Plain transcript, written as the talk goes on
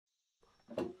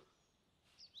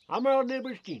I'm Earl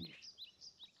Dibbles Genius.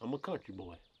 I'm a country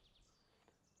boy.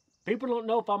 People don't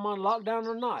know if I'm on lockdown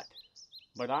or not,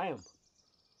 but I am.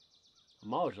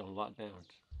 I'm always on lockdowns.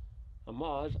 I'm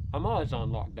always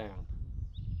on lockdown.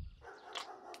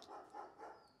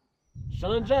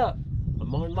 Sun's up,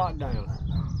 I'm on lockdown.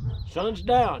 Sun's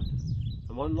down,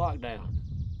 I'm on lockdown.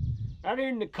 Out here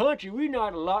in the country, we know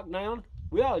how to lock down.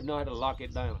 We always know how to lock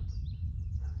it down.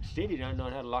 The city doesn't know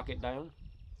how to lock it down.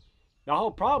 The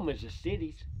whole problem is the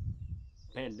cities.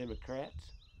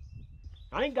 Democrats.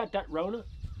 I ain't got that Rona.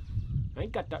 I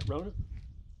get that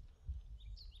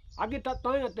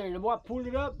thing out there, and the boy pulled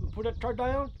it up and put that tray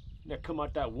down, and there come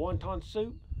out that wonton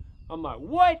soup. I'm like,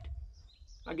 what?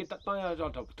 I get that thing out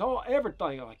on top of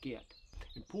everything like that.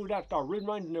 And pulled out, start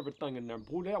rearranging everything in there, and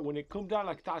pulled it out. When it comes out,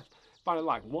 like I find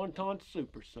like wonton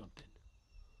soup or something.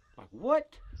 Like,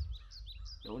 what?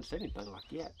 No one said anything like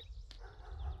that.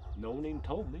 No one even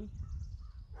told me.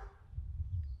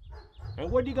 And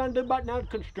what are you gonna do about now the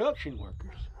construction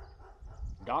workers?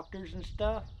 Doctors and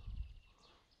stuff?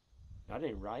 That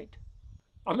ain't right.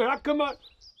 I mean, I come out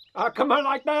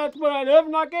like that, put an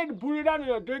oven like that, and put it out in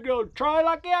a big old tray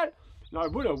like that. And I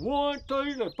put a 1, 2,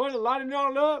 and put it, light it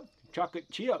all up. Chocolate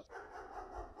chip.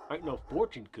 Ain't no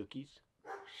fortune cookies.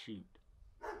 Shoot.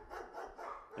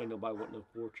 Ain't nobody want no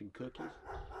fortune cookies.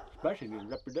 Especially when you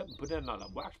wrap it up and put it in a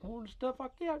wax mold and stuff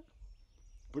like that.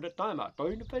 Put that time out,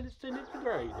 30 to 50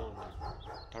 degrees on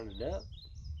it. Turn it up.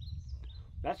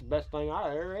 That's the best thing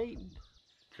I ever eaten.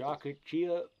 Chocolate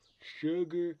chip,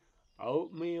 sugar,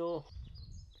 oatmeal,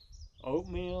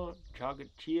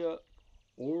 chocolate chip,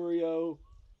 Oreo,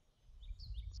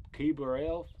 Keebler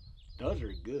Elf. Those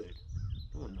are good.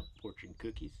 I don't want no fortune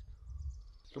cookies.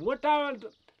 So one time,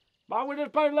 I went to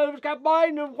this place, lady was got by,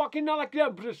 and I'm walking out like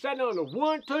that, just sitting on the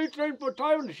 1, 2, 3, 4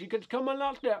 table, and she could come in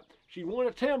like that. She'd want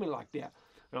to tell me like that.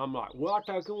 And I'm like, well, I'll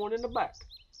take one in the back.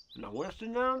 And I went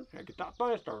sit down, I get that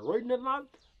thing, started reading it like,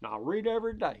 and I read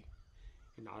every day.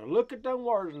 And I look at them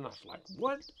words, and I was like,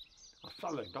 what? I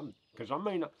said, because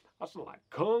I said like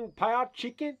Kung Pao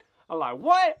chicken. I'm like,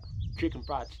 what? Chicken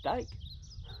fried steak.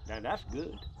 Now that's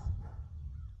good.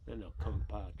 There's no Kung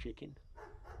Pao chicken.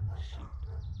 Shoot.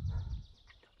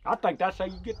 I think that's how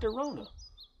you get the Rona.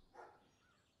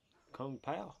 Kung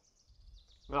Pao.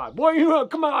 Like, boy, you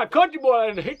come out like a country boy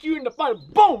and hit you in the face,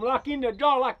 boom, knock you in the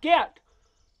jaw like that.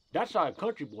 That's how a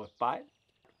country boy fight.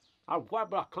 I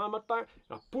climb up there, and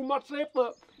I pull myself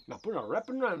up, and I put a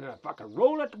wrapping around it. If I can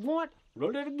roll it once,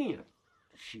 roll it again.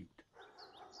 Shoot.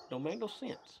 Don't make no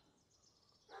sense.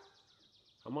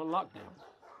 I'm on lockdown.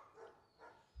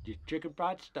 Just chicken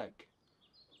fried steak.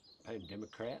 Paying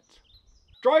Democrats.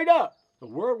 Straight up. The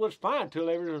world was fine until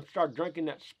everyone started drinking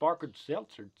that sparkled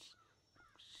seltzer.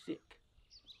 Sick.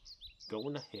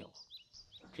 Going to hell.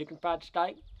 Chicken fried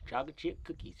steak, chocolate chip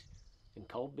cookies, and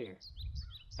cold beer.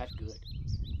 That's good.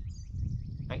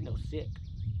 Ain't no sick.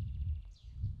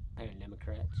 Paying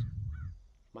Democrats.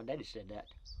 My daddy said that.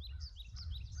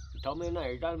 He told me in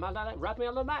there, he told me about that, wrap me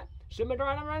on the back, sit me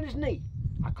right around his knee.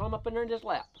 I climb up in there in his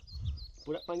lap.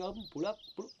 Put that thing open, pull up,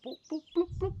 boop, boop, boop, boop,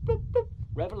 boop, boop, boop.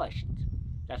 Revelations.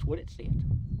 That's what it said.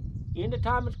 End of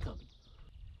time is coming.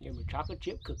 Give me chocolate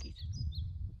chip cookies.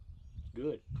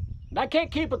 Good. And I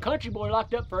can't keep a country boy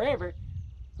locked up forever.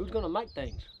 Who's gonna make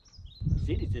things?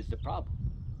 Cities is the problem.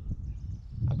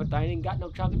 I bet they ain't even got no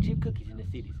chocolate chip cookies in the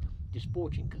cities. Just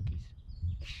fortune cookies.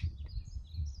 Shoot.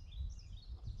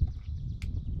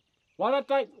 Why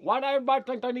do everybody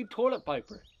think they need toilet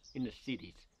paper in the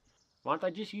cities? Why don't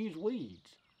they just use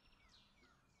weeds?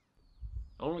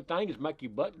 The only thing is make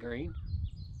your butt green.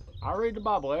 I read the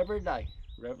Bible every day.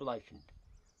 Revelation.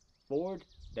 Forward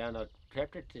down to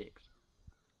chapter 6.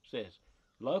 Says,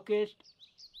 locusts,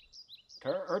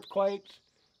 earthquakes,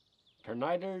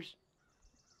 tornadoes,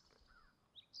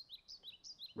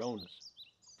 Ronas.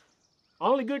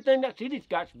 Only good thing that city's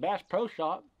got is Bass Pro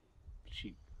Shop.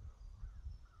 Shoot.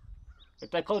 If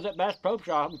they close that Bass Pro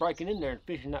Shop, I'm breaking in there and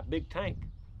fishing that big tank.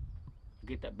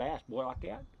 Get that bass, boy, like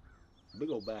that.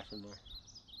 Big old bass in there.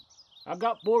 I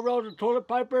got 4 rolls of toilet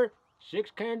paper,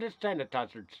 6 cans of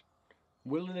sanitizers.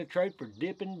 Willing to trade for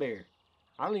dip and beer.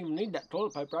 I don't even need that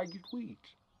toilet paper, I use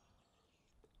weeds.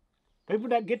 People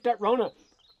that get that Rona,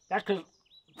 that's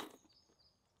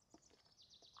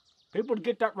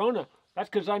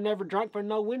because I never drank from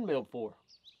no windmill before.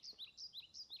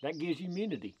 That gives you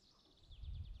immunity.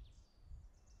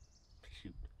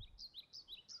 Shoot.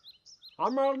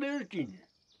 I'm Earl Dibbles Jr.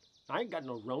 I ain't got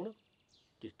no Rona.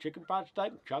 Just chicken fried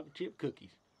steak and chocolate chip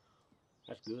cookies.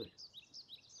 That's good.